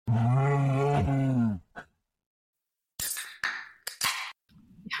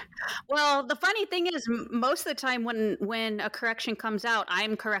Well, the funny thing is, most of the time when a correction comes out,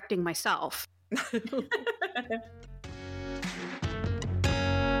 I'm correcting myself.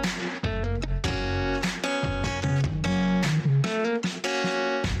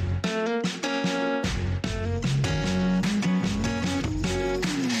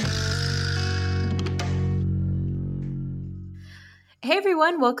 Hey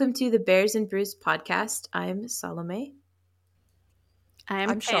everyone, welcome to the Bears and Brews podcast. I'm Salome.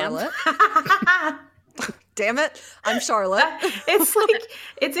 I'm Charlotte. Damn it, I'm Charlotte.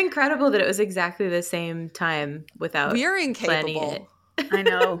 It's incredible that it was exactly the same time without We're incapable. planning it. I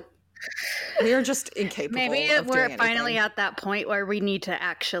know. We're just incapable. Maybe of we're doing finally anything. at that point where we need to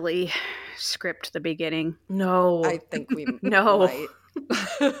actually script the beginning. No. I think we No. might.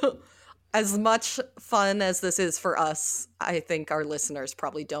 As much fun as this is for us, I think our listeners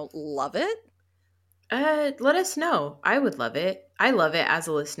probably don't love it. Let us know. I would love it. I love it as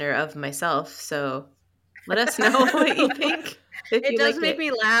a listener of myself, so let us know what you think. It does make me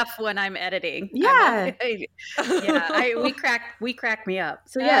laugh when I'm editing. Yeah. We crack me up.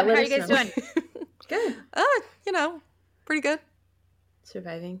 So yeah, how are you guys doing? Good. Pretty good.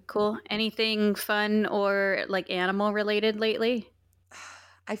 Surviving. Cool. Anything fun or like animal related lately?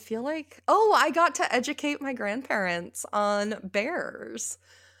 I feel like, I got to educate my grandparents on bears.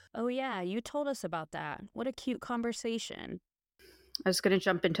 Oh yeah, you told us about that. What a cute conversation. I was going to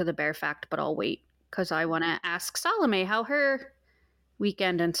jump into the bear fact, but I'll wait because I want to ask Salome how her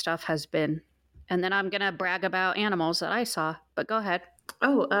weekend and stuff has been. And then I'm going to brag about animals that I saw, but go ahead.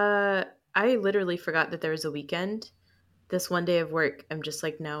 I literally forgot that there was a weekend. This one day of work, I'm just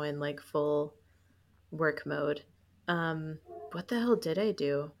like now in like full work mode. What the hell did I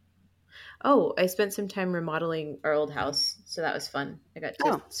do? Oh, I spent some time remodeling our old house, so that was fun. I got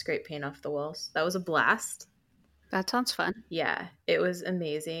to scrape paint off the walls. That was a blast. That sounds fun. Yeah, it was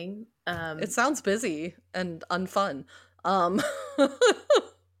amazing. It sounds busy and unfun.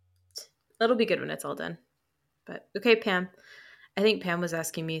 It'll be good when it's all done. But okay, Pam. I think Pam was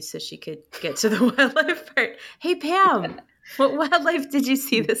asking me so she could get to the wildlife part. Hey, Pam, what wildlife did you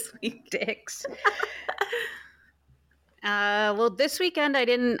see this week? Dicks. Well, this weekend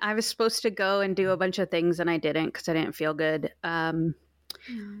I was supposed to go and do a bunch of things and I didn't because I didn't feel good.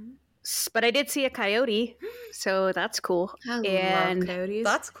 But I did see a coyote, so that's cool. I love coyotes.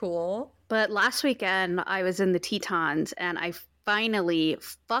 That's cool. But last weekend I was in the Tetons and I finally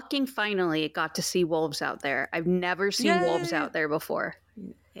got to see wolves out there. I've never seen wolves out there before.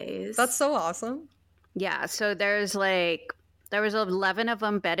 Nice. That's so awesome. Yeah, so there was 11 of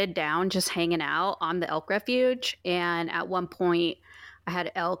them bedded down, just hanging out on the elk refuge. And at one point, I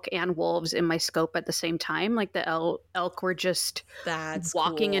had elk and wolves in my scope at the same time. Like the elk were just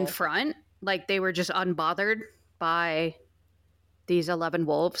walking in front. Like they were just unbothered by these 11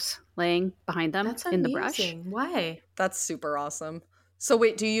 wolves laying behind them in the brush. Why? That's super awesome. So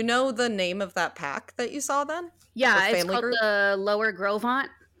wait, do you know the name of that pack that you saw then? Yeah, it's called the Lower Grovant.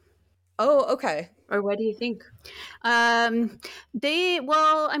 Oh, okay. Or what do you think? The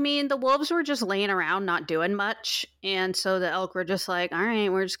wolves were just laying around, not doing much. And so the elk were just like, all right,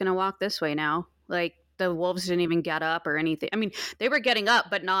 we're just going to walk this way now. Like the wolves didn't even get up or anything. I mean, they were getting up,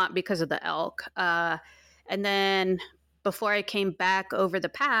 but not because of the elk. And then before I came back over the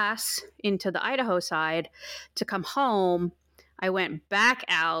pass into the Idaho side to come home, I went back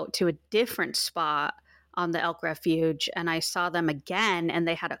out to a different spot on the elk refuge and I saw them again and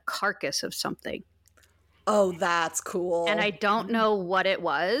they had a carcass of something. Oh, that's cool. And I don't know what it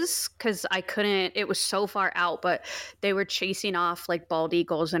was because it was so far out, but they were chasing off like bald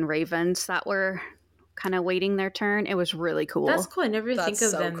eagles and ravens that were kind of waiting their turn. It was really cool. That's cool. I never think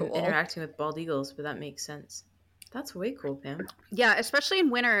of them cool. interacting with bald eagles, but that makes sense. That's way cool, Pam. Yeah, especially in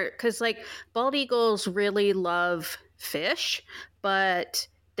winter because like bald eagles really love fish, but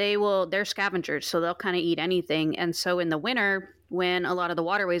they're scavengers, so they'll kind of eat anything. And so in the winter, when a lot of the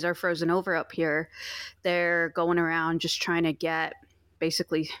waterways are frozen over up here, they're going around just trying to get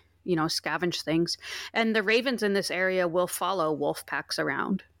basically, scavenge things. And the ravens in this area will follow wolf packs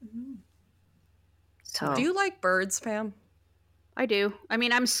around. Mm-hmm. So do you like birds, Pam? I do. I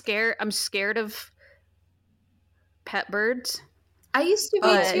mean, I'm scared of pet birds. I used to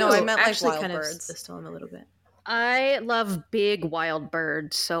be too. No, I meant actually like wild kind birds. of still am a little bit. I love big wild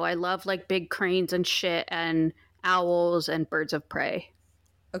birds. So I love like big cranes and shit and owls and birds of prey.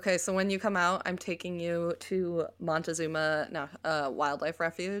 Okay, so when you come out, I'm taking you to Montezuma Wildlife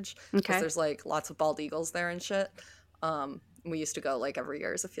Refuge. Okay. There's like lots of bald eagles there and shit. We used to go like every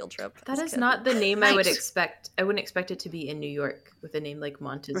year as a field trip. That is not the name I would Nice. expect. I wouldn't expect it to be in New York with a name like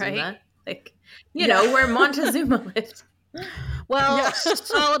Montezuma. Right. Like, know, where Montezuma lived. Well, Yeah.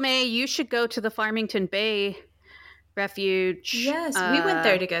 Salome, you should go to the Farmington Bay Refuge. Yes, we went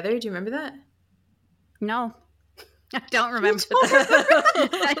there together. Do you remember that? No, I don't remember told that.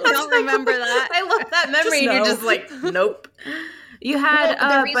 I don't remember that. I love that memory. Just And you're no. just like, nope. You had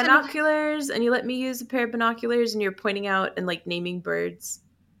Well, the reason- binoculars, and you let me use a pair of binoculars, and you're pointing out and like naming birds.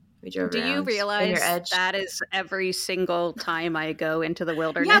 We drove Do you around in realize your edge. that is every single time I go into the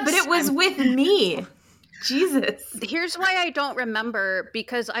wilderness? Yeah, but it was with me. Jesus. Here's why I don't remember,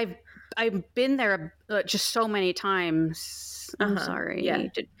 because I've been there just so many times. I'm sorry. Yeah.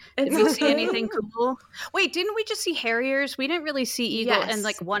 Did we see anything cool? Wait, didn't we just see harriers? We didn't really see eagle and Yes.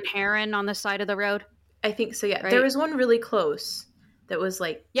 like one heron on the side of the road. I think so, yeah. Right? There was one really close that was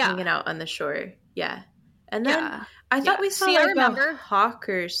like Yeah. hanging out on the shore. Yeah. And then Yeah. I thought Yeah. we saw See, I like remember. a hawk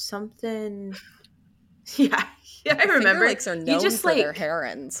or something. Yeah. Yeah, I Finger remember. Lakes are You known just for their like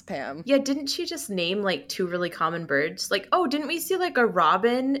herons, Pam. yeah, didn't she just name like two really common birds? Like, oh, didn't we see like a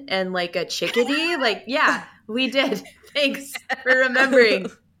robin and like a chickadee? Like, yeah, we did. Thanks for remembering.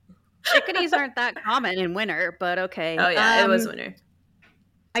 Chickadees aren't that common in winter, but okay. Oh yeah, it was winter.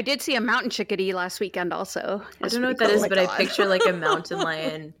 I did see a mountain chickadee last weekend also. I It's don't know what pretty that cool. is, Oh my but I God. picture like a mountain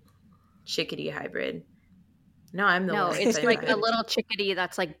lion chickadee hybrid. No, I'm the No, one. it's excited like about a it. little chickadee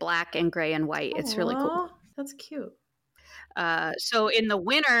that's like black and gray and white. It's really cool. Aw, that's cute. So in the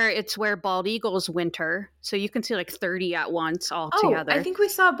winter, it's where bald eagles winter. So you can see like 30 at once all together. I think we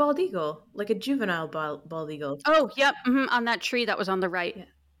saw a bald eagle, like a juvenile bald eagle. Oh, yep. On that tree that was on the right. Yeah.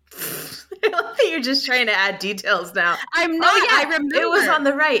 I love that you're just trying to add details now. I'm not. I remember. It was on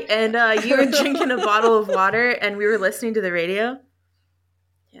the right, and you were drinking a bottle of water, and we were listening to the radio.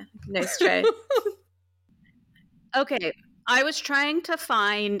 Yeah, nice try. Okay. I was trying to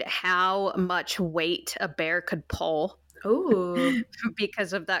find how much weight a bear could pull Ooh.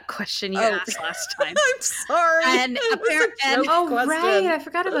 because of that question you Oh. asked last time. I'm sorry. And It was a apparent- and- joke Oh, question. right. I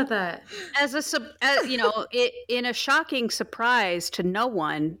forgot about that. In a shocking surprise to no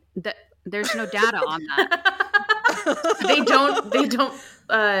one, that there's no data on that. They don't They don't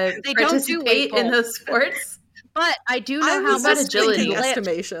do participate in weight those sports. But I do know I how was much just they can thinking lift.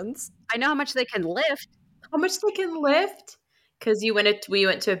 estimations. I know how much they can lift. How much they can lift? Because we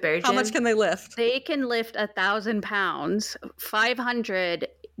went to a bear gym. How much can they lift? They can lift 1,000 pounds, 500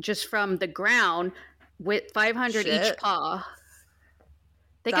 just from the ground, with 500 each Shit. paw.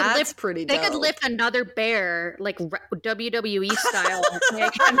 They could That's lift. pretty They dope. could lift another bear, like WWE style.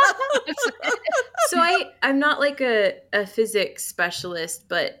 So I'm not like a physics specialist,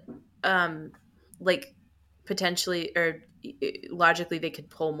 but like potentially or logically they could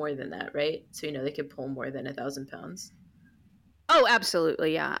pull more than that, right? So they could pull more than 1,000 pounds. Oh,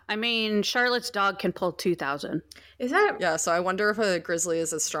 absolutely, yeah. I mean, Charlotte's dog can pull 2,000, Is that Yeah, so I wonder if a grizzly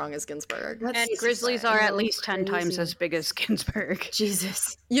is as strong as Ginsburg. that's and grizzlies so are at least 10 times crazy. as big as Ginsburg.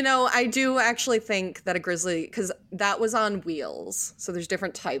 Jesus. You know, I do actually think that a grizzly, because that was on wheels, so there's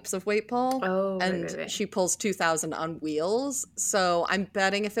different types of weight pull. Oh, And right. she pulls 2,000 on wheels. So I'm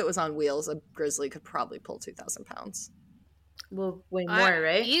betting if it was on wheels, a grizzly could probably pull 2,000 pounds. Well, way more,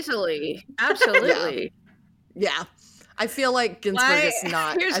 right? Easily, absolutely. Yeah. I feel like Ginsburg is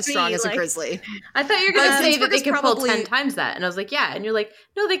not Here's as strong me, as a like- grizzly. I thought you were going to say Ginsburg that they is could probably- pull 10 times that. And I was like, yeah. And you're like,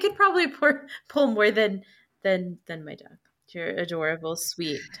 no, they could probably pull more than my dog. You're adorable,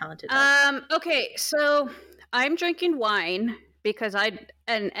 sweet, talented dog. Okay, so I'm drinking wine because I'm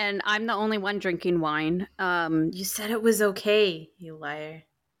the only one drinking wine. You said it was okay, you liar.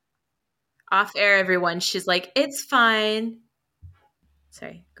 Off air, everyone. She's like, it's fine.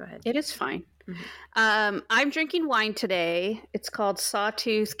 Sorry, go ahead. It is fine. Mhm. I'm drinking wine today. It's called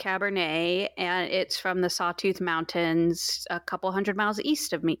Sawtooth Cabernet, and it's from the Sawtooth Mountains, a couple hundred miles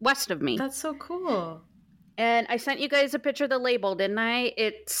west of me. That's so cool. And I sent you guys a picture of the label, didn't I?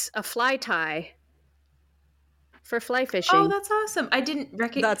 It's a fly tie for fly fishing. Oh, that's awesome. I didn't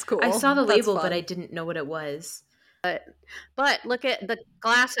recognize. That's cool. I saw the That's label, fun. but I didn't know what it was. But look at the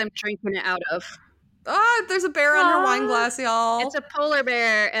glass I'm drinking it out of. Ah, there's a bear on her wine Aw. glass, y'all. It's a polar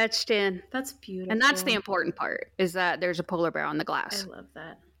bear etched in. That's beautiful. And that's the important part, is that there's a polar bear on the I glass. love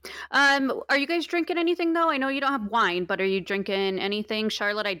that. Are you guys drinking anything though? I know you don't have wine, but are you drinking anything?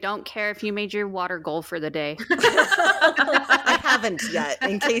 Charlotte, I don't care if you made your water goal for the day. I haven't yet,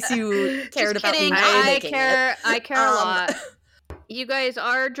 in case you cared Just about kidding. me not I making care. I care a Um, lot. You guys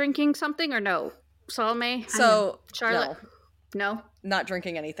are drinking something or no? Salome? it. So, Charlotte? no, No? not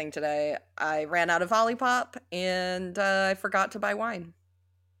drinking anything today. I ran out of Olipop, and I forgot to buy wine.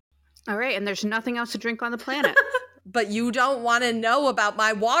 All right, and there's nothing else to drink on the planet. But you don't want to know about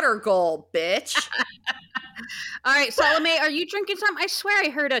my water goal, bitch. All right, Salome, are you drinking some? I swear I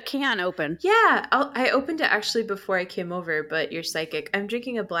heard a can open. Yeah, I opened it actually before I came over, but you're psychic. I'm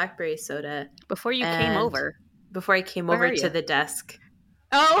drinking a blackberry soda. Before you came over. Before I came Where over are to you? the desk.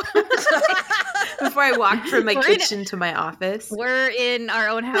 Oh, Before I walked from my We're in- kitchen to my office. we're in our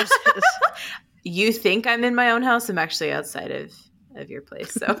own houses. You think I'm in my own house? I'm actually outside of your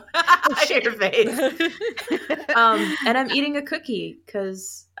place. So your face. And I'm eating a cookie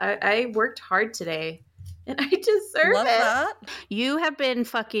because I worked hard today and I deserve Love it. that. You have been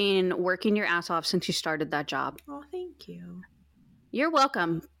fucking working your ass off since you started that job. Oh, thank you. You're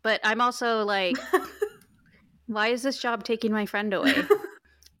welcome. But I'm also like, why is this job taking my friend away?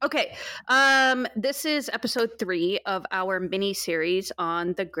 Okay. This is episode 3 of our mini series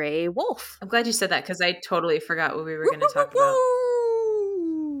on the Grey Wolf. I'm glad you said that because I totally forgot what we were going to talk about.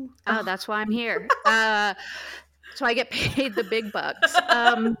 Oh, that's why I'm here. So I get paid the big bucks.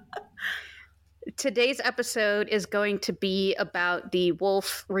 Today's episode is going to be about the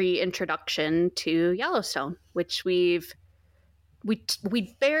wolf reintroduction to Yellowstone, which we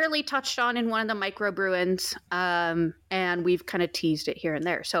barely touched on in one of the microbruins, and we've kind of teased it here and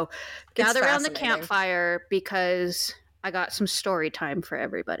there. So gather around the fascinating. campfire because I got some story time for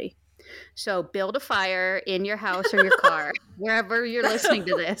everybody. So build a fire in your house or your car, wherever you're listening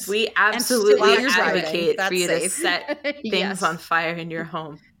to this. We While absolutely you're driving, advocate that's for you to safe. set things Yes. on fire in your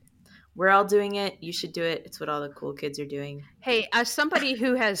home. We're all doing it. You should do it. It's what all the cool kids are doing. Hey, as somebody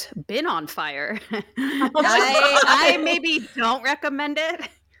who has been on fire, my I God. maybe don't recommend it.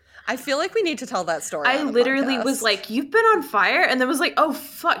 I feel like we need to tell that story. I on the literally podcast. was like, "You've been on fire," and then was like, "Oh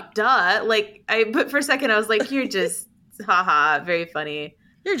fuck, duh!" But for a second, I was like, "You're just, haha, very funny."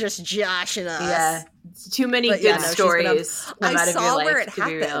 "You're just joshing us." Yeah, too many But good yeah, no, she's been on- stories come I out of your saw life. where it to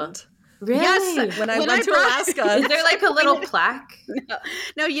be real. happened. Really? Yes, When I When went I to brought- Alaska. Is there like a little plaque?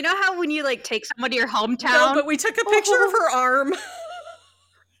 No, you know how when you like take someone to your No, hometown, but we took a picture of her arm.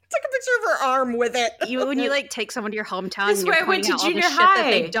 Took a picture of her arm with it. when you like take someone to your hometown, This is and you're where I went pointing to out all the junior shit that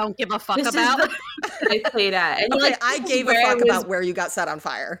they high. don't give a fuck This about. is the I played at. And Okay, like, I this is gave a where I fuck was- about where you got set on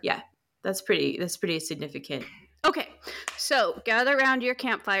fire. Yeah, that's pretty significant. Okay, so gather around your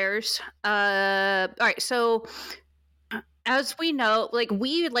campfires. All right, so as we know, like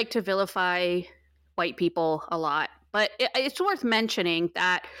we like to vilify white people a lot, but it's worth mentioning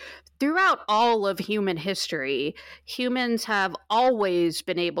that throughout all of human history, humans have always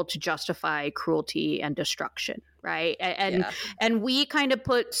been able to justify cruelty and destruction, right? And we kind of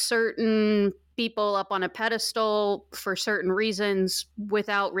put certain people up on a pedestal for certain reasons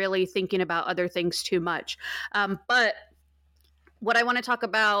without really thinking about other things too much. But what I want to talk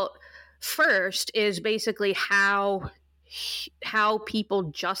about first is basically how people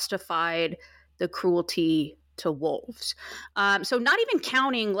justified the cruelty to wolves. So not even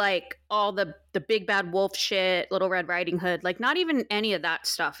counting like all the big bad wolf shit, Little Red Riding Hood, like not even any of that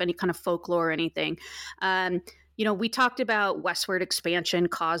stuff, any kind of folklore or anything. We talked about westward expansion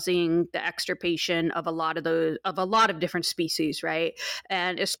causing the extirpation of a lot of different species, right?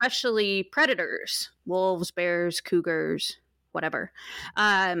 And especially predators, wolves, bears, cougars, whatever.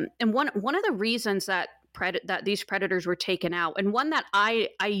 And one of the reasons that these predators were taken out, and one that I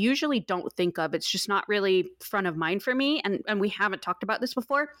usually don't think of, it's just not really front of mind for me, and we haven't talked about this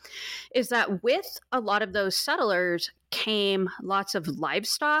before, is that with a lot of those settlers came lots of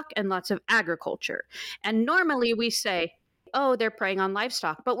livestock and lots of agriculture. And normally we say, oh, they're preying on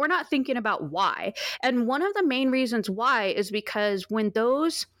livestock, but we're not thinking about why. And one of the main reasons why is because when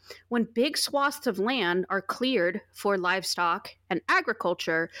big swaths of land are cleared for livestock and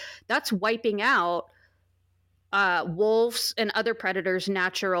agriculture, that's wiping out wolves and other predators'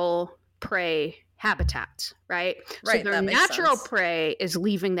 natural prey habitats, right? Right, So their that makes natural sense. prey is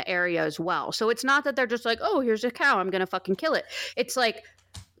leaving the area as well. So it's not that they're just like, oh, here's a cow, I'm going to fucking kill it. It's like,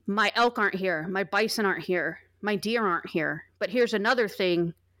 my elk aren't here, my bison aren't here, my deer aren't here, but here's another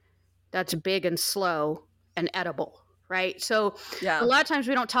thing that's big and slow and edible, right? So Yeah. a lot of times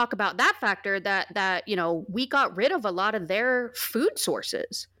we don't talk about that factor, that we got rid of a lot of their food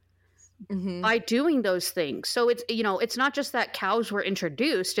sources Mhm. by doing those things. So it's not just that cows were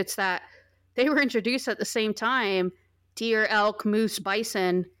introduced, it's that they were introduced at the same time deer, elk, moose,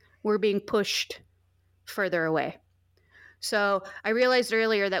 bison were being pushed further away. So I realized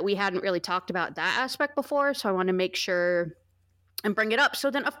earlier that we hadn't really talked about that aspect before, so I want to make sure and bring it up.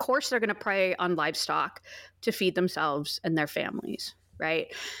 So then of course they're going to prey on livestock to feed themselves and their families,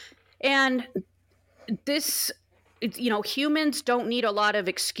 right? And this, humans don't need a lot of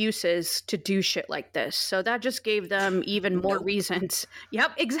excuses to do shit like this. So that just gave them even more reasons.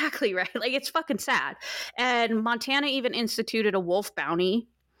 Yep, exactly right. Like, it's fucking sad. And Montana even instituted a wolf bounty.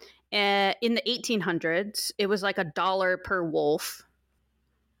 In the 1800s, it was like $1 per wolf.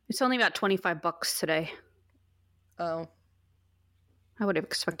 It's only about $25 today. Oh, I would have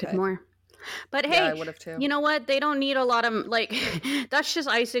expected Okay. more. But yeah, I hey, would have too. you know what? They don't need a lot of, like, that's just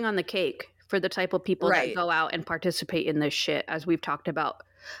icing on the cake for the type of people Right. that go out and participate in this shit, as we've talked about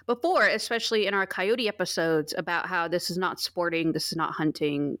before, especially in our coyote episodes about how this is not sporting, this is not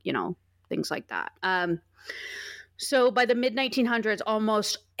hunting, you know, things like that. So by the mid 1900s,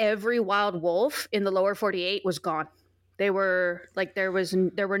 almost every wild wolf in the lower 48 was gone. They were like, there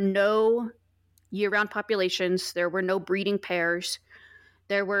were no year-round populations. There were no breeding pairs.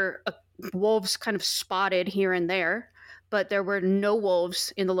 There were wolves kind of spotted here and there, but there were no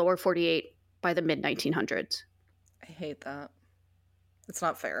wolves in the lower 48 by the mid 1900s. I hate that. It's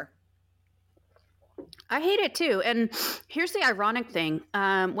not fair. I hate it too. And here's the ironic thing.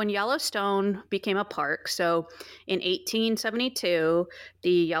 When Yellowstone became a park, so in 1872, the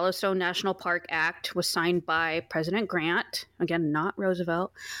Yellowstone National Park Act was signed by President Grant, again, not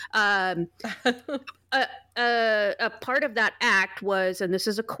Roosevelt. A part of that act was, and this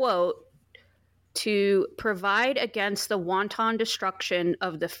is a quote, to provide against the wanton destruction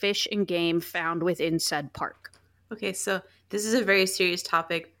of the fish and game found within said park. Okay, so this is a very serious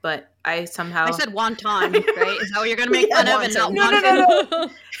topic, but I somehow... I said wonton, right? Is that what you're going to make fun of? And not No,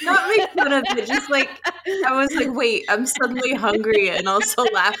 wanton? not make fun of it. Just like, I was like, wait, I'm suddenly hungry and also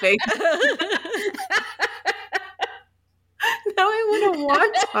laughing. Now I want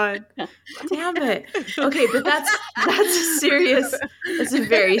a wonton. Damn it. Okay, but that's a serious, that's a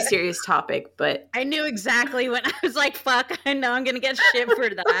very serious topic, but... I knew exactly when I was like, fuck, I know I'm going to get shit for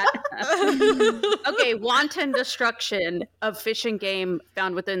that. Okay, wanton destruction of fish and game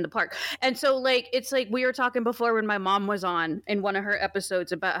found within the park. And so, like, it's like we were talking before when my mom was on in one of her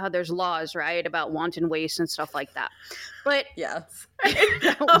episodes about how there's laws, right, about wanton waste and stuff like that. But Yeah.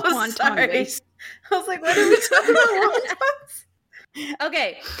 wanton sorry. waste. I was like, what are we talking about?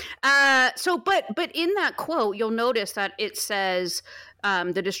 Okay, so but in that quote, you'll notice that it says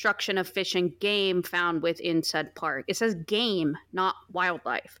the destruction of fish and game found within said park. It says game, not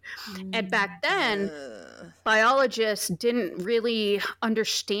wildlife. And back then, biologists didn't really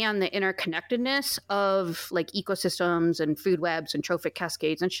understand the interconnectedness of like ecosystems and food webs and trophic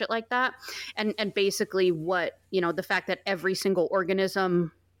cascades and shit like that. And basically what, you know, the fact that every single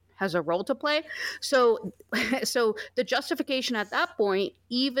organism has a role to play. So the justification at that point,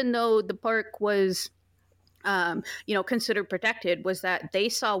 even though the park was, considered protected, was that they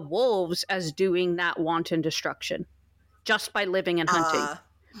saw wolves as doing that wanton destruction just by living and hunting.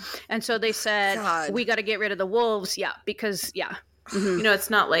 And so they said, God. we got to get rid of the wolves. Yeah, because, yeah. Mhm. You know,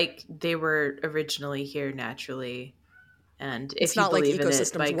 it's not like they were originally here naturally. And if It's you not like believe in it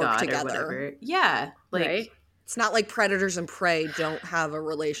ecosystems by work God together. or whatever. Yeah. Like, Right? It's not like predators and prey don't have a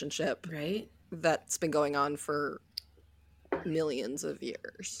relationship right? that's been going on for millions of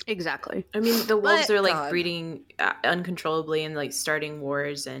years. Exactly. I mean, the wolves But- are like God. breeding uncontrollably and like starting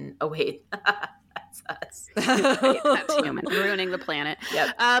wars and oh wait, that's us. That's human, ruining the planet.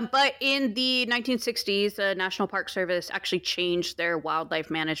 Yep. But in the 1960s, the National Park Service actually changed their wildlife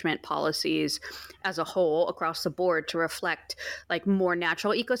management policies as a whole across the board to reflect like more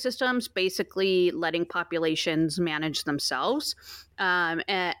natural ecosystems, basically letting populations manage themselves,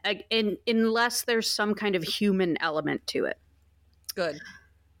 and unless there's some kind of human element to it. Good.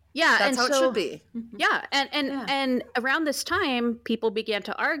 Yeah, That's and how it so, should be. yeah, and around this time, people began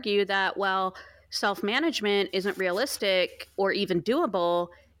to argue that, well, self-management isn't realistic or even doable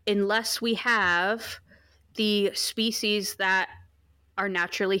unless we have the species that are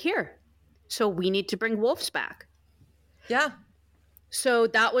naturally here. So we need to bring wolves back. Yeah. So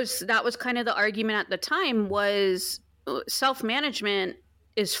that was kind of the argument at the time, was self-management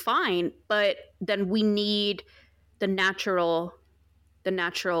is fine, but then we need the natural,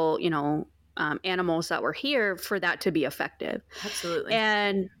 animals that were here for that to be effective. Absolutely.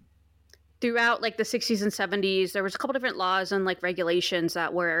 And throughout like the 60s and 70s, there was a couple different laws and like regulations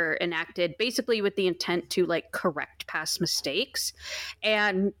that were enacted basically with the intent to like correct past mistakes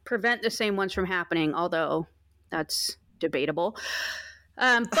and prevent the same ones from happening, although that's debatable.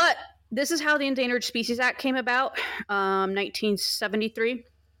 But this is how the Endangered Species Act came about, 1973.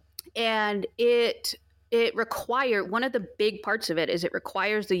 And it required, one of the big parts of it is it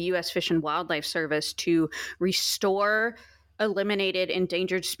requires the U.S. Fish and Wildlife Service to restore eliminated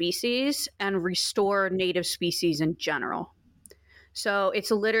endangered species and restore native species in general. So it's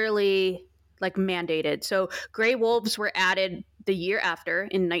literally like mandated. So gray wolves were added the year after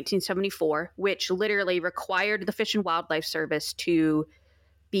in 1974, which literally required the Fish and Wildlife Service to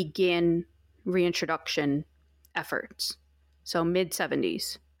begin reintroduction efforts. So mid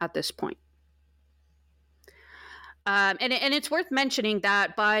 70s. at this point. And it's worth mentioning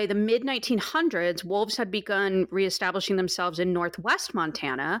that by the mid-1900s, wolves had begun reestablishing themselves in northwest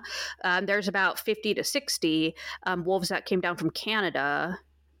Montana. There's about 50 to 60 wolves that came down from Canada.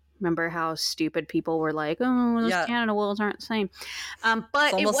 Remember how stupid people were like, oh, those Canada wolves aren't the same. But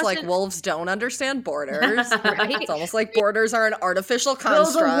it's almost like wolves don't understand borders. Right? It's almost like borders are an artificial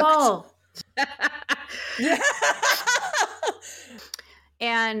construct. Build a wall. Yeah.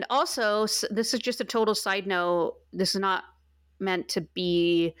 And also, this is just a total side note. This is not meant to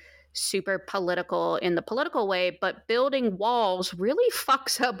be super political in the political way, but building walls really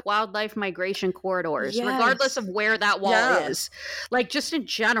fucks up wildlife migration corridors, regardless of where that wall is. Like, just in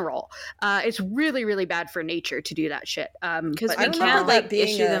general, it's really, really bad for nature to do that shit. Because we can't like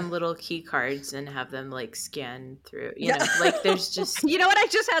issue them little key cards and have them like scan through. You know, like there's just you know what I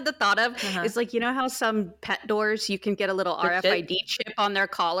just had the thought of is like, you know how some pet doors you can get a little RFID chip on their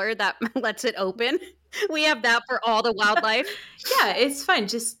collar that lets it open. We have that for all the wildlife. Yeah, it's fine.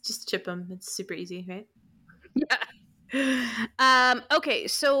 Just chip them. It's super easy, right? Yeah. Okay,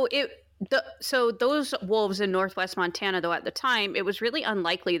 so those wolves in northwest Montana, though, at the time, it was really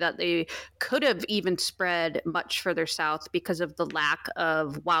unlikely that they could have even spread much further south because of the lack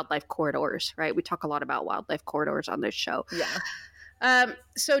of wildlife corridors, right? We talk a lot about wildlife corridors on this show. Yeah.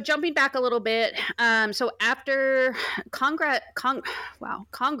 So jumping back a little bit, so after Congress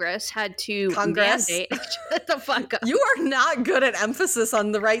had to mandate. Shut the fuck up. You are not good at emphasis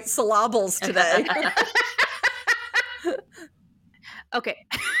on the right syllables today. Okay.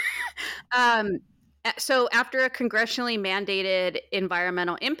 So after a congressionally mandated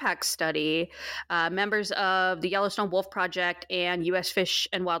environmental impact study, members of the Yellowstone Wolf Project and U.S. Fish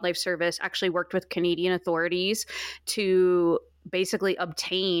and Wildlife Service actually worked with Canadian authorities to basically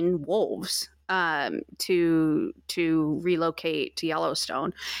obtain wolves to relocate to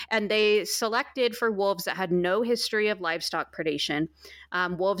Yellowstone. And they selected for wolves that had no history of livestock predation,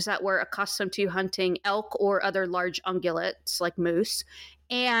 wolves that were accustomed to hunting elk or other large ungulates like moose,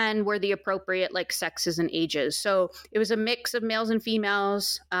 and were the appropriate like sexes and ages. So it was a mix of males and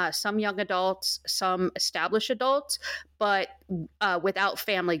females, some young adults, some established adults, but without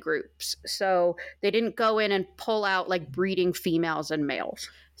family groups. So they didn't go in and pull out like breeding females and males.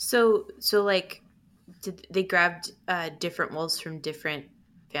 So like, did they grabbed different wolves from different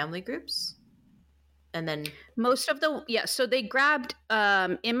family groups? And then so they grabbed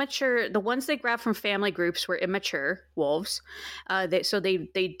immature. The ones they grabbed from family groups were immature wolves.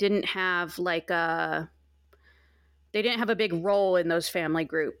 They didn't have they didn't have a big role in those family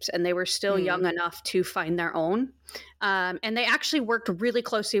groups, and they were still young enough to find their own. And they actually worked really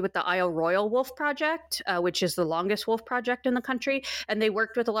closely with the Isle Royale Wolf Project, which is the longest wolf project in the country. And they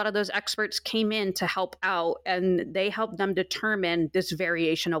worked with a lot of those experts, came in to help out, and they helped them determine this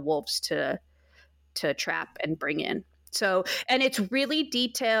variation of wolves to trap and bring in. So, and it's really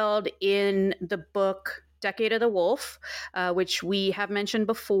detailed in the book Decade of the Wolf, which we have mentioned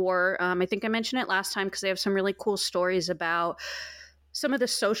before. I think I mentioned it last time because they have some really cool stories about some of the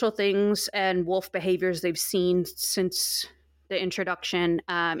social things and wolf behaviors they've seen since the introduction.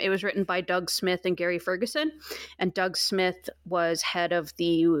 It was written by Doug Smith and Gary Ferguson, and Doug Smith was head of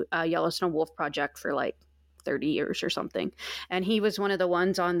the Yellowstone Wolf Project for like 30 years or something. And he was one of the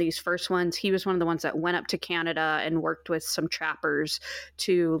ones on these first ones. He was one of the ones that went up to Canada and worked with some trappers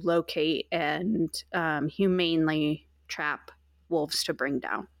to locate and humanely trap wolves to bring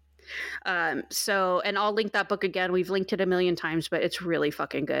down. And I'll link that book again. We've linked it a million times, but it's really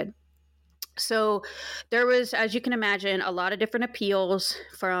fucking good. So there was, as you can imagine, a lot of different appeals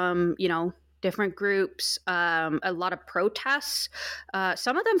from, different groups, a lot of protests,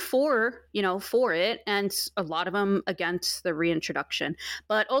 some of them for it, and a lot of them against the reintroduction.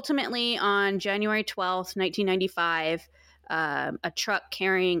 But ultimately, on January 12th, 1995, a truck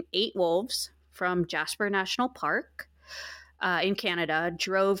carrying 8 wolves from Jasper National Park in Canada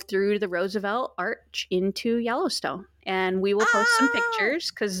drove through the Roosevelt Arch into Yellowstone. And we will post some pictures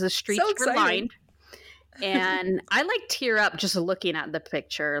because the streets were lined. And I tear up just looking at the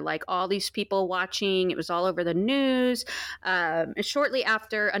picture, like all these people watching. It was all over the news. And shortly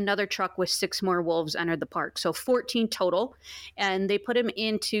after, another truck with 6 more wolves entered the park. So 14 total. And they put them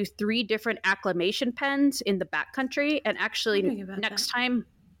into 3 different acclimation pens in the backcountry. And actually next time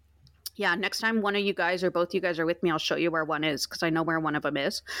one of you guys or both you guys are with me, I'll show you where one is because I know where one of them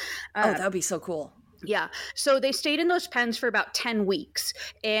is. That would be so cool. Yeah. So they stayed in those pens for about 10 weeks.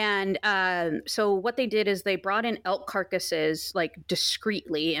 And so what they did is they brought in elk carcasses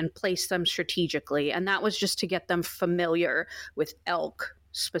discreetly and placed them strategically. And that was just to get them familiar with elk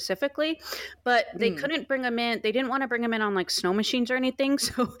specifically, but they couldn't bring them in. They didn't want to bring them in on like snow machines or anything.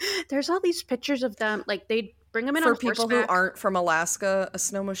 So there's all these pictures of them. Like they bring them in For on people horseback. who aren't from Alaska, a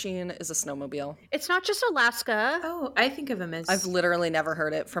snow machine is a snowmobile. It's not just Alaska. Oh, I think of them as... I've literally never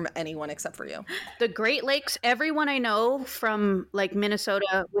heard it from anyone except for you. The Great Lakes, everyone I know from like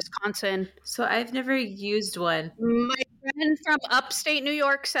Minnesota, Wisconsin. So I've never used one. My friend from upstate New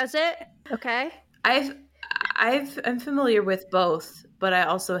York says it. Okay. I'm familiar with both, but I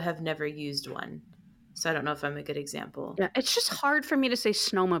also have never used one. So I don't know if I'm a good example. Yeah, it's just hard for me to say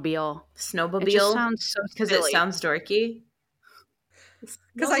snowmobile. Snowmobile? It just sounds so because silly. it sounds dorky.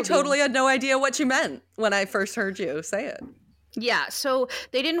 Because I totally had no idea what you meant when I first heard you say it. Yeah, so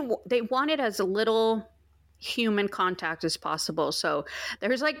they wanted as little human contact as possible. So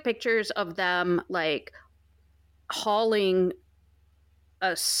there's like pictures of them like hauling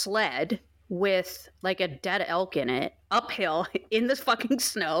a sled with like a dead elk in it uphill in the fucking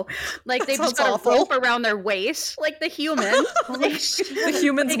snow. Like they've just got awful. a rope around their waist, like the human. The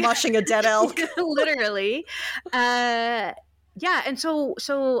human's mushing a dead elk. Literally. Yeah, and so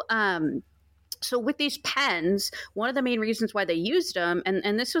with these pens, one of the main reasons why they used them,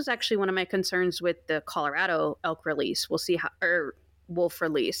 and this was actually one of my concerns with the Colorado elk release. We'll see how, or wolf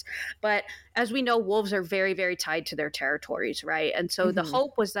release. But as we know, wolves are very, very tied to their territories, right? And so the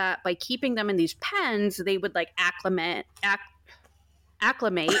hope was that by keeping them in these pens, they would like acclimate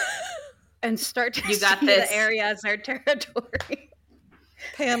and start to see the area as their territory.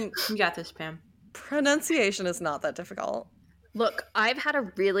 Pam, You got this, Pam. pronunciation is not that difficult. Look, I've had a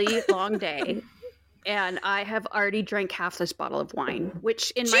really long day. And I have already drank half this bottle of wine,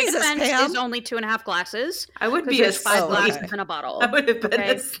 which in my defense Pam. is only 2.5 glasses. I would be there's asleep. 5 glasses in a bottle. I would have been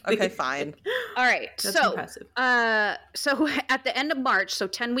Okay? asleep. Okay, fine. All right. That's so, impressive. so at the end of March, so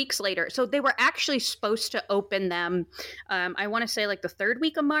 10 weeks later, so they were actually supposed to open them, I want to say like the 3rd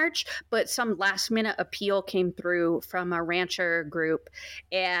week of March, but some last minute appeal came through from a rancher group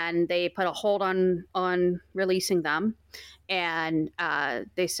and they put a hold on releasing them. And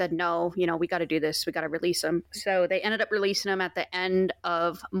they said, no, we got to do this. We got to release them. So they ended up releasing them at the end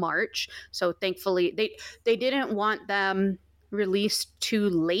of March. So thankfully, they didn't want them released too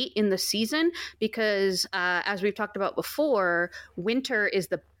late in the season because, as we've talked about before, winter is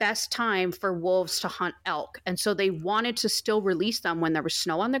the best time for wolves to hunt elk. And so they wanted to still release them when there was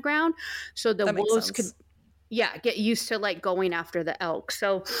snow on the ground. So the wolves could, get used to like going after the elk.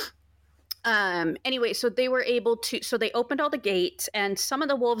 So anyway, so they were able to, so they opened all the gates and some of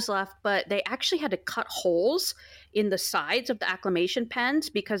the wolves left, but they actually had to cut holes in the sides of the acclimation pens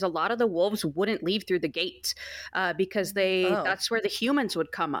because a lot of the wolves wouldn't leave through the gates because that's where the humans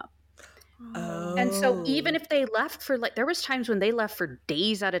would come up. Oh. And so even if they left for like, there was times when they left for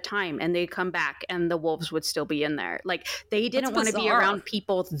days at a time and they'd come back and the wolves would still be in there. Like they didn't want to be around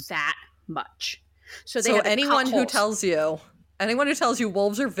people that much. So anyone who tells you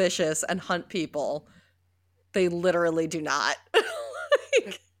wolves are vicious and hunt people, they literally do not.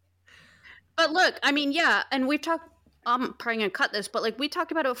 But look, I mean, yeah, and we've talked, I'm probably going to cut this, but like we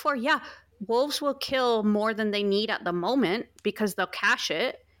talked about it before, yeah, wolves will kill more than they need at the moment because they'll cache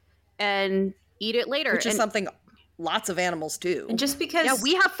it and eat it later. Which is something lots of animals do. And just because... Yeah,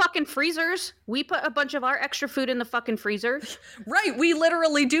 we have fucking freezers. We put a bunch of our extra food in the fucking freezer. Right, we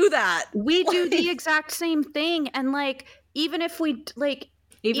literally do that. We do the exact same thing. And like, even if we, like...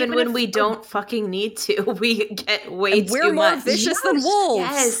 Even when we don't fucking need to, we get way too much. We're more vicious than wolves.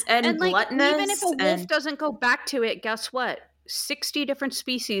 Yes, and like, gluttonous. even if a wolf doesn't go back to it, guess what? 60 different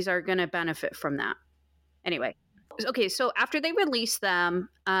species are going to benefit from that. Anyway. Okay, so after they released them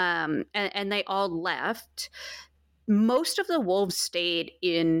and they all left, most of the wolves stayed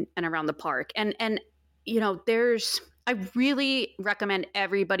in and around the park. And I really recommend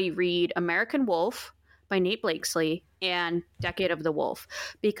everybody read American Wolf by Nate Blakesley and Decade of the Wolf,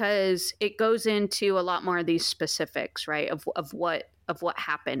 because it goes into a lot more of these specifics, right, of what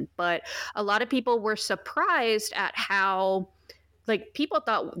happened. But a lot of people were surprised at how, like, people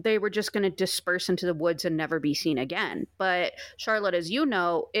thought they were just going to disperse into the woods and never be seen again. But Charlotte, as you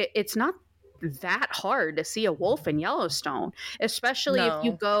know, it's not that hard to see a wolf in Yellowstone, especially if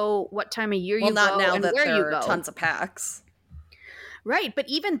you go what time of year you go and where you go. There are tons of packs. Right. But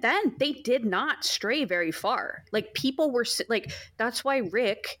even then, they did not stray very far. Like, people were like, that's why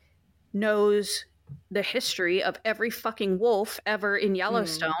Rick knows the history of every fucking wolf ever in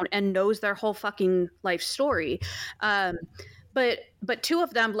Yellowstone and knows their whole fucking life story. But 2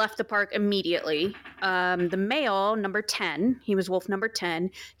 of them left the park immediately. The male, number 10, he was wolf number 10.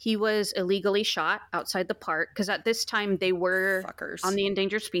 He was illegally shot outside the park because at this time they were on the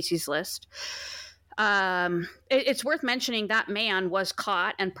endangered species list. It's worth mentioning that man was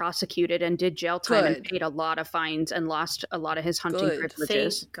caught and prosecuted and did jail time and Good. paid a lot of fines and lost a lot of his hunting Good.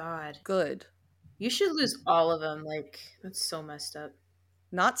 privileges. Thank God. Good. You should lose all of them. Like, that's so messed up.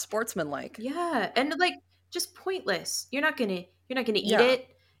 Not sportsmanlike. Yeah, and like just pointless. You're not gonna eat Yeah. it.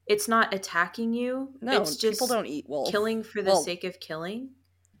 It's not attacking you. No, it's just people don't eat wolf. killing for the Well, sake of killing.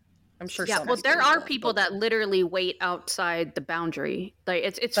 I'm sure. Yeah, some well, people there eat are wolf, people but that literally wait outside the boundary. Like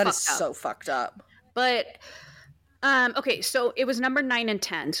it's that fucked is up. so fucked up. But okay, so it was number 9 and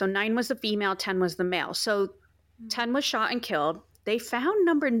 10. So 9 was the female, 10 was the male. So 10 was shot and killed. They found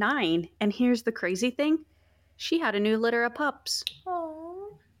number 9, and here's the crazy thing: she had a new litter of pups.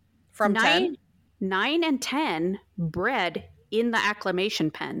 Oh, From 10? 9 and 10 bred in the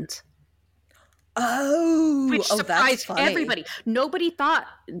acclimation pens. Oh, Which that's surprised funny. everybody. Nobody thought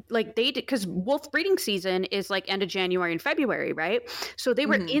like they did, because wolf breeding season is like end of January and February, right? So they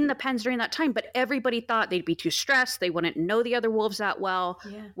were Mhm. in the pens during that time, but everybody thought they'd be too stressed. They wouldn't know the other wolves that well,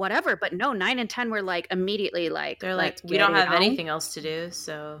 yeah. whatever. But no, 9 and 10 were like immediately like, They're let's like, we get don't it have on. anything else to do,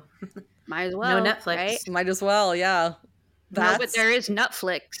 so Might as well. no Netflix. Right? Might as well, yeah. No, but there is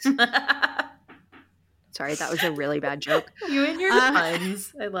Netflix. Sorry, that was a really bad joke. You and your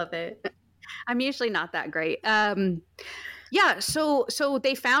puns. I love it. I'm usually not that great. Yeah, so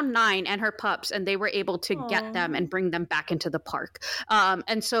they found 9 and her pups, and they were able to get them and bring them back into the park.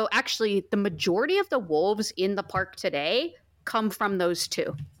 And so actually, the majority of the wolves in the park today come from those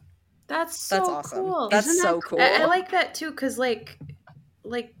 2. That's so awesome. cool. That's Isn't that so cool. I like that too, because like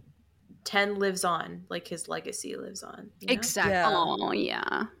 10 lives on, like his legacy lives on. You know? Exactly. Yeah. Oh,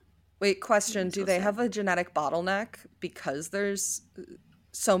 yeah. Wait, question. That's Do so they sad. have a genetic bottleneck because there's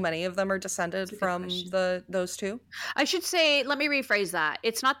so many of them are descended That's a good from question. those 2? I should say, let me rephrase that.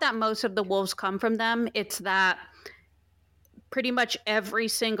 It's not that most of the wolves come from them. It's that pretty much every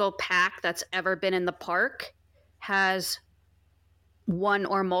single pack that's ever been in the park has one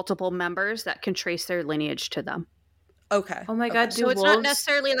or multiple members that can trace their lineage to them. Okay. Oh my okay. God, So it's not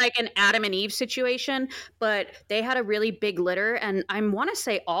necessarily like an Adam and Eve situation, but they had a really big litter, and I want to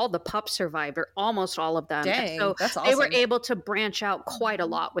say all the pups survived, or almost all of them. And Dang, so that's they were awesome. able to branch out quite a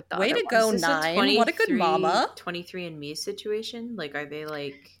lot with the Way other to go, ones. Is this a 9. What a good mama. 23andMe situation? Like, are they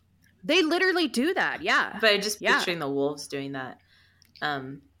like? They literally do that, yeah. But I just Yeah. picturing the wolves doing that.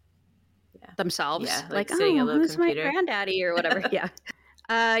 Themselves. Yeah, like, like sitting at a oh, little who's computer." my granddaddy or whatever. Yeah.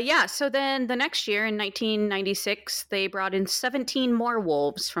 Yeah, so then the next year in 1996, they brought in 17 more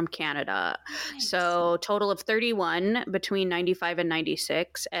wolves from Canada. So total of 31 between 95 and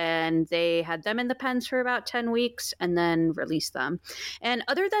 96. And they had them in the pens for about 10 weeks and then released them. And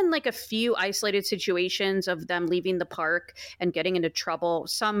other than like a few isolated situations of them leaving the park and getting into trouble,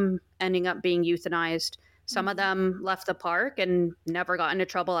 some ending up being euthanized, some of them left the park and never got into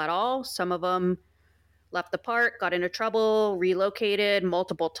trouble at all. Some of them left the park, got into trouble, relocated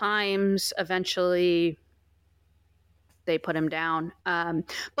multiple times. Eventually, they put him down.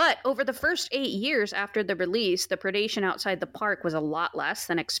 But over the first 8 years after the release, the predation outside the park was a lot less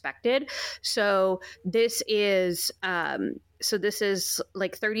than expected. So this is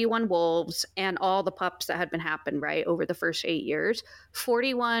like 31 wolves and all the pups that had been happened, right, over the first 8 years,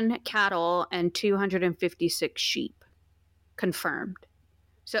 41 cattle and 256 sheep confirmed.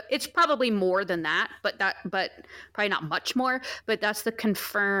 So it's probably more than that, but probably not much more, but that's the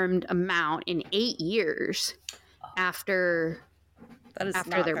confirmed amount in 8 years after That is after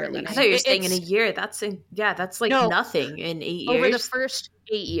not their very release. I many. thought you were saying in a It's- year. That's like No. nothing in 8 years. over the first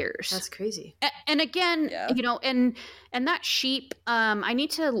 8 years. That's crazy. And again, Yeah. and that sheep, I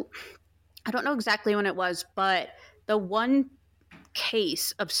don't know exactly when it was, but the one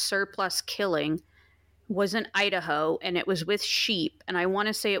case of surplus killing was in Idaho, and it was with sheep, and I want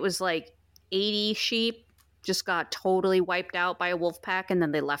to say it was like 80 sheep just got totally wiped out by a wolf pack, and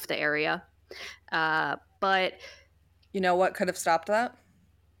then they left the area. But You know what could have stopped that?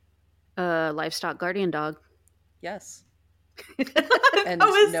 livestock guardian dog. Yes. And That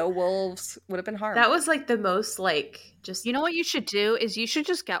was- no wolves would have been harmed. That was like the most like just. You know what you should do is you should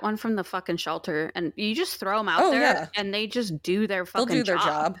just get one from the fucking shelter, and you just throw them out Oh, there, yeah. and they just do their They'll fucking do their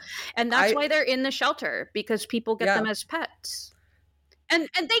job. And that's I- why they're in the shelter, because people get Yeah. them as pets. And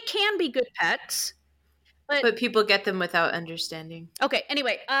they can be good pets. But people get them without understanding. Okay,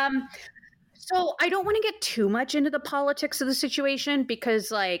 anyway, so I don't want to get too much into the politics of the situation,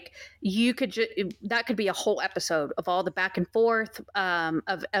 because like that could be a whole episode of all the back and forth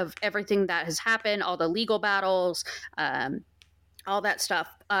of everything that has happened, all the legal battles, all that stuff.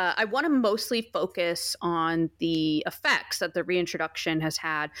 I want to mostly focus on the effects that the reintroduction has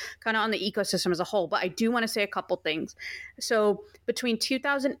had kind of on the ecosystem as a whole, but I do want to say a couple things. So between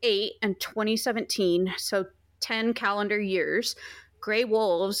 2008 and 2017, so 10 calendar years, gray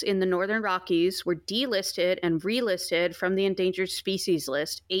wolves in the Northern Rockies were delisted and relisted from the endangered species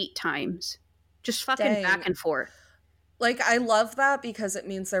list 8 times. Just fucking Dang. back and forth. Like, I love that because it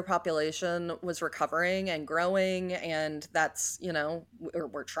means their population was recovering and growing, and that's, you know,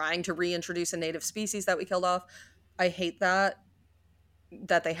 we're trying to reintroduce a native species that we killed off. I hate that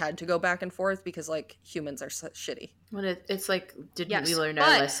they had to go back and forth because, like, humans are so shitty. When it's like, didn't Yes, we learn our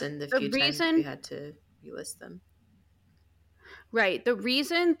but lesson the the few times reason- we had to relist them? Right. The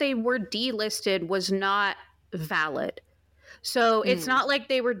reason they were delisted was not valid. So it's not like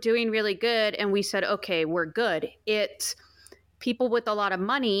they were doing really good and we said, okay, we're good. It's people with a lot of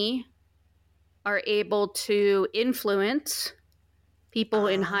money are able to influence people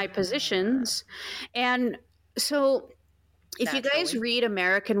in high positions. And so if you guys Naturally. read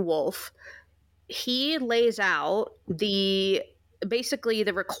American Wolf, he lays out basically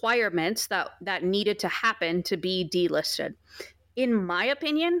the requirements that needed to happen to be delisted. In my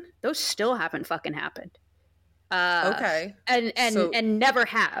opinion, those still haven't fucking happened. Okay. And never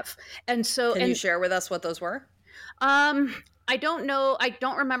have. And so Can you share with us what those were? I don't know. I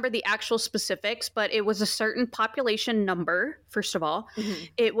don't remember the actual specifics, but it was a certain population number, first of all. Mhm.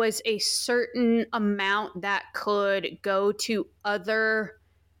 It was a certain amount that could go to other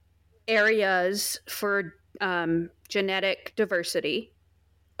areas for genetic diversity.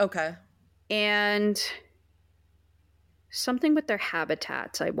 Okay. And something with their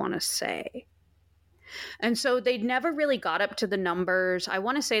habitats, I want to say. And so they never really got up to the numbers. I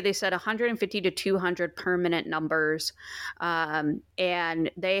want to say they said 150 to 200 permanent numbers. And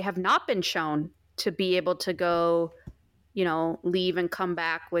they have not been shown to be able to go, you know, leave and come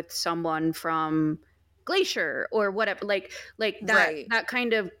back with someone from Glacier or whatever. Like that, Right. that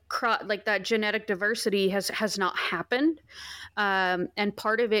kind of like that genetic diversity has not happened. And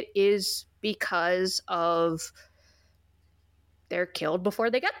part of it is because of they're killed before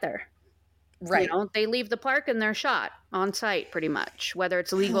they get there. Right. You know, they leave the park and they're shot on site pretty much, whether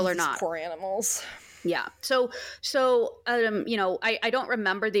it's legal or These not. Poor animals. Yeah. So you know, I don't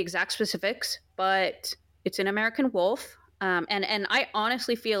remember the exact specifics, but it's an American Wolf. And I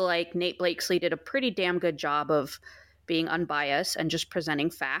honestly feel like Nate Blakesley did a pretty damn good job of being unbiased and just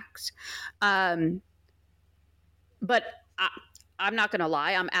presenting facts. But I'm not going to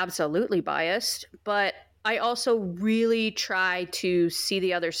lie, I'm absolutely biased, but I also really try to see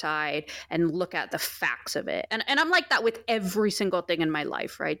the other side and look at the facts of it. And I'm like that with every single thing in my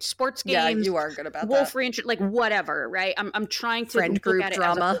life, right? Sports games. Yeah, you are good about Wolf that. Ranch, like whatever, right? I'm trying to Friend look group at it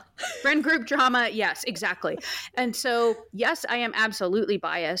drama. friend group drama. Yes, exactly. And so, yes, I am absolutely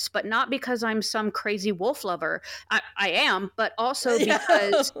biased, but not because I'm some crazy wolf lover. I am, but also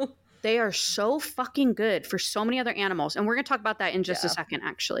because they are so fucking good for so many other animals. And we're going to talk about that in just a second,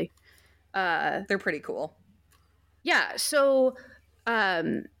 actually. They're pretty cool. Yeah. So,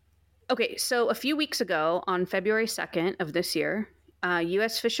 okay. So a few weeks ago, on February 2nd of this year,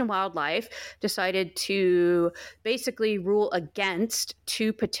 U.S. Fish and Wildlife decided to basically rule against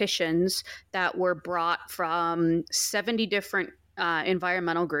 2 petitions that were brought from 70 different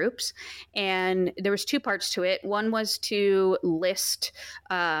environmental groups. And there was 2 parts to it. One was to list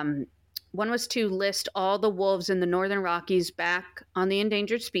all the wolves in the Northern Rockies back on the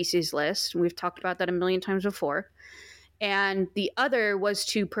endangered species list. We've talked about that a million times before. And the other was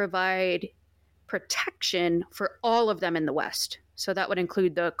to provide protection for all of them in the West. So that would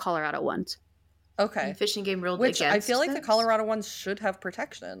include the Colorado ones. Okay. And Fish and Game ruled Which against I feel like the this? Colorado ones should have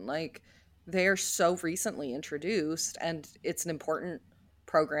protection. Like, they're so recently introduced, and it's an important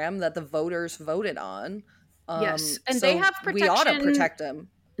program that the voters voted on. Yes, and so they have we ought to protection- protect them.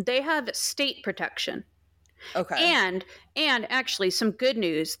 They have state protection. Okay. And actually some good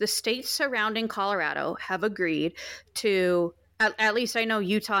news. The states surrounding Colorado have agreed to, at least I know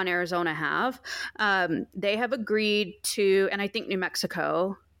Utah and Arizona have, they have agreed to, and I think New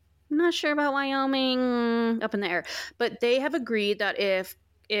Mexico, I'm not sure about Wyoming, up in the air, but they have agreed that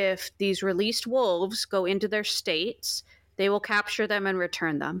if these released wolves go into their states, they will capture them and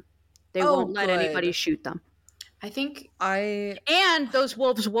return them. They Oh, won't let anybody good. shoot them. I think And those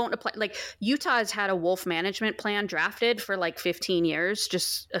wolves won't apply. Like, Utah has had a wolf management plan drafted for like 15 years,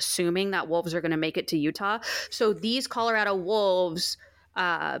 just assuming that wolves are going to make it to Utah. So these Colorado wolves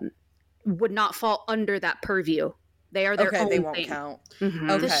would not fall under that purview. They are their own they won't thing. count.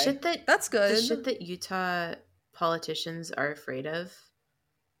 Mhm. Okay. the shit that That's good. the shit that Utah politicians are afraid of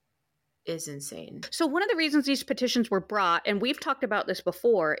is insane. So one of the reasons these petitions were brought, and we've talked about this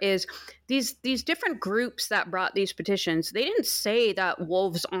before, is these different groups that brought these petitions, they didn't say that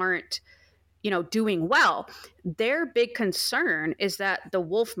wolves aren't, doing well. Their big concern is that the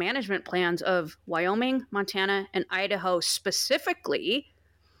wolf management plans of Wyoming, Montana, and Idaho specifically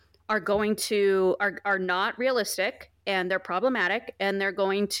are not realistic, and they're problematic, and they're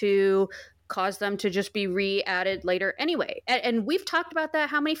going to cause them to just be re-added later anyway. And we've talked about that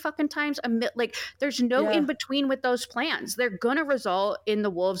how many fucking times? Like, there's no in between with those plans. They're gonna result in the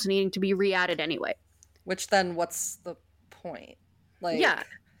wolves needing to be re-added anyway. Which then, what's the point? Like, yeah,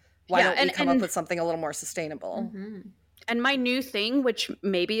 why don't we come up with something a little more sustainable? Mm-hmm. And my new thing, which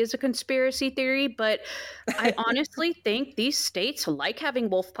maybe is a conspiracy theory, but I honestly think these states like having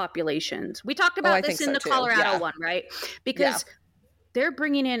wolf populations. We talked about this in the Colorado one, right? Because they're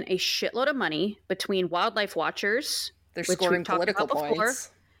bringing in a shitload of money between wildlife watchers, they're scoring political points,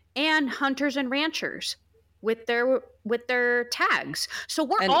 and hunters and ranchers with their tags. So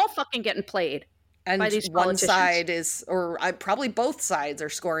we're all fucking getting played. And by these one side is, or probably both sides are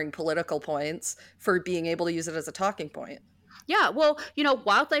scoring political points for being able to use it as a talking point. Yeah, well,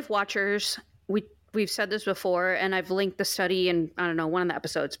 wildlife watchers, we've said this before, and I've linked the study in, I don't know, one of the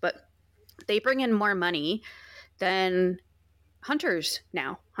episodes, but they bring in more money than hunters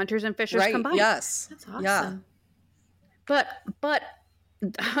now. Hunters and fishers combined. Yes. That's awesome. Yeah. But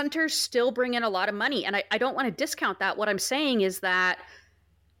hunters still bring in a lot of money, and I don't want to discount that. What I'm saying is that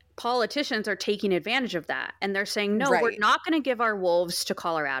politicians are taking advantage of that, and they're saying, no, we're not going to give our wolves to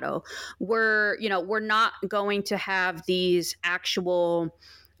Colorado. We're not going to have these actual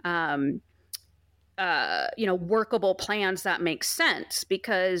workable plans that make sense,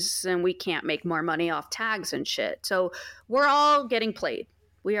 because then we can't make more money off tags and shit. So we're all getting played.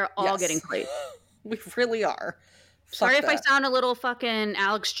 We are all getting played. We really are. Sorry if I sound a little fucking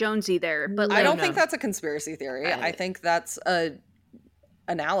Alex Jonesy there, but I don't think that's a conspiracy theory. I think that's a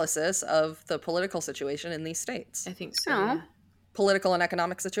analysis of the political situation in these states. I think so. Yeah. Political and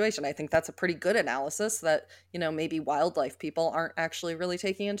economic situation. I think that's a pretty good analysis that, maybe wildlife people aren't actually really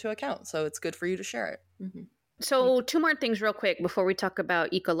taking into account. So it's good for you to share it. Mm-hmm. So 2 more things real quick before we talk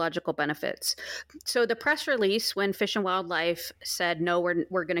about ecological benefits. So the press release, when Fish and Wildlife said, no,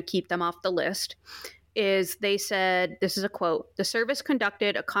 we're going to keep them off the list, is they said, this is a quote, "The service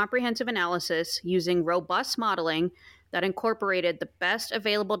conducted a comprehensive analysis using robust modeling that incorporated the best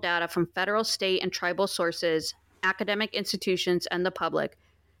available data from federal, state, and tribal sources, academic institutions, and the public.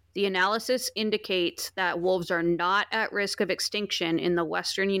 The analysis indicates that wolves are not at risk of extinction in the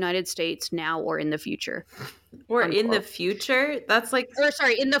western United States now or in the future." Or unquote. In the future? That's like... Or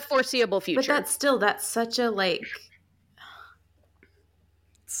sorry, in the foreseeable future. But that's such a like...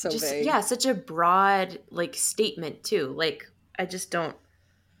 So just, vague. Yeah, such a broad like statement too. Like, I just don't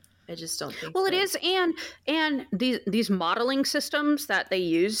think. Well, it is, and these modeling systems that they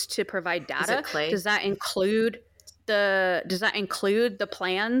use to provide data, does that include the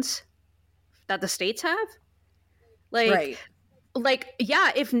plans that the states have? Like,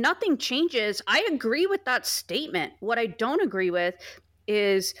 yeah, if nothing changes, I agree with that statement. What I don't agree with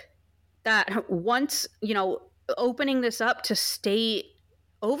is that once, opening this up to state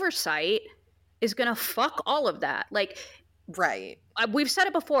oversight is going to fuck all of that. Like, right. We've said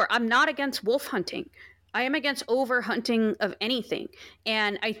it before. I'm not against wolf hunting. I am against over hunting of anything.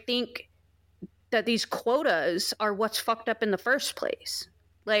 And I think that these quotas are what's fucked up in the first place.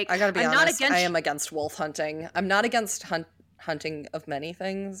 Like, I gotta be honest, I am against wolf hunting. I'm not against hunting of many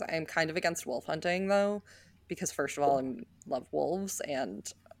things. I am kind of against wolf hunting, though, because first of all, I love wolves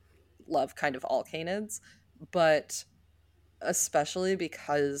and love kind of all canids, but especially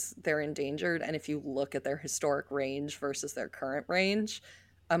because they're endangered, and if you look at their historic range versus their current range,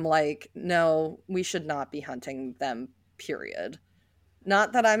 I'm like, no, we should not be hunting them, period.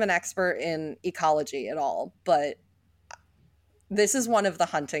 Not that I'm an expert in ecology at all, but this is one of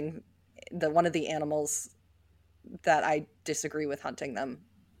the animals that I disagree with hunting them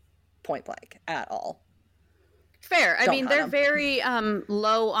point blank at all. Fair. I mean, they're very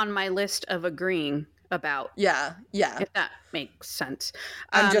low on my list of agreeing about. Yeah. If that makes sense.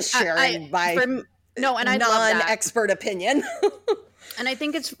 I'm just sharing my non-expert opinion. And I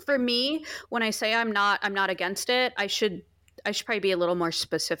think it's, for me, when I say I'm not against it, I should probably be a little more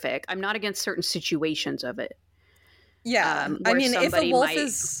specific. I'm not against certain situations of it. Yeah. I mean, if a wolf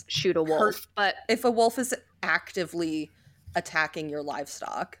is shoot a wolf, but if a wolf is actively attacking your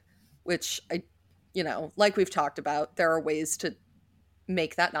livestock, which like we've talked about, there are ways to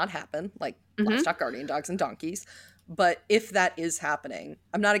make that not happen, like livestock guardian dogs and donkeys. But if that is happening,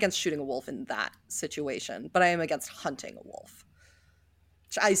 I'm not against shooting a wolf in that situation, but I am against hunting a wolf.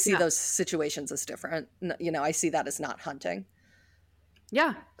 I see Yeah. those situations as different. You know, I see that as not hunting.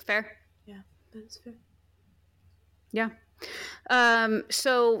 Yeah, fair. Yeah, that's fair. Yeah.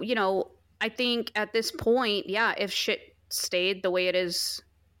 So, you know, I think at this point, yeah, if shit stayed the way it is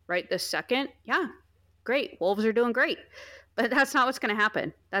right this second, yeah, great. Wolves are doing great. But that's not what's going to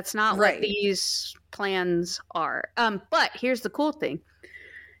happen. That's not what Right. these plans are. But here's the cool thing.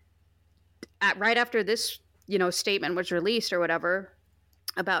 Right after this, you know, statement was released or whatever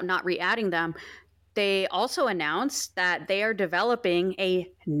about not re-adding them, they also announced that they are developing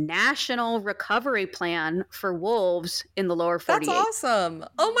a national recovery plan for wolves in the lower 48. That's awesome.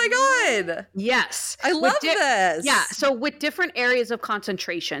 Oh my God. Yes. I love this. Yeah. So with different areas of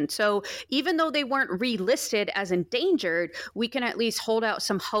concentration. So even though they weren't relisted as endangered, we can at least hold out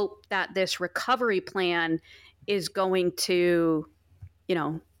some hope that this recovery plan is going to, you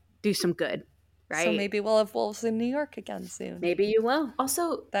know, do some good. Right. So maybe we'll have wolves in New York again soon. Maybe you will.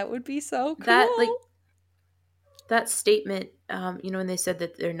 Also, That would be so cool. that like that statement, you know, when they said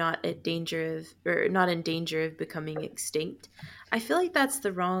that they're not in danger of becoming extinct, I feel like that's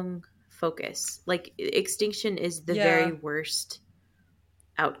the wrong focus. Like, extinction is the very worst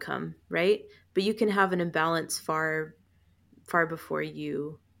outcome, right? But you can have an imbalance far before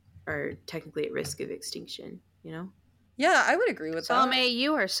you are technically at risk of extinction, you know? Yeah, I would agree with that. Salome,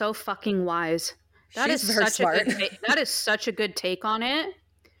 you are so fucking wise. She's very smart. That is such a good take on it.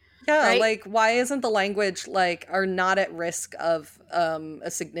 Yeah, right? like, why isn't the language like are not at risk of a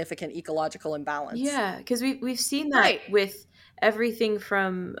significant ecological imbalance? Yeah, because we've seen that with everything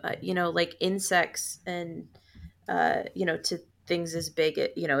from you know, like insects and you know, to things as big,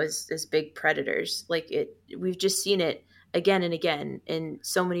 you know, as big predators. Like we've just seen it again and again in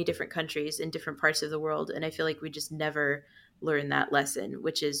so many different countries in different parts of the world, and I feel like we just never learn that lesson,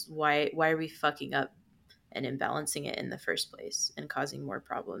 which is why are we fucking up and imbalancing it in the first place and causing more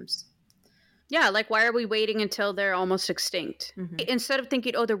problems. Yeah, like why are we waiting until they're almost extinct? Mm-hmm. Instead of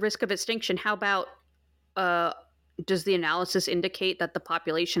thinking, oh, the risk of extinction, how about does the analysis indicate that the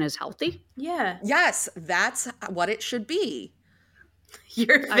population is healthy? Yeah. Yes, that's what it should be.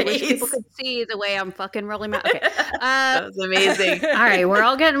 Your face. I wish people could see the way I'm fucking rolling my... Okay. That was amazing. All right, we're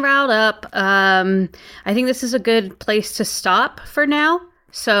all getting riled up. I think this is a good place to stop for now.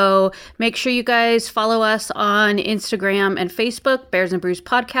 So make sure you guys follow us on Instagram and Facebook, Bears and Brews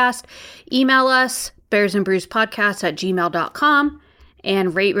Podcast. Email us, bearsandbrewspodcast@gmail.com,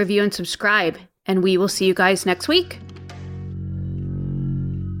 and rate, review, and subscribe. And we will see you guys next week.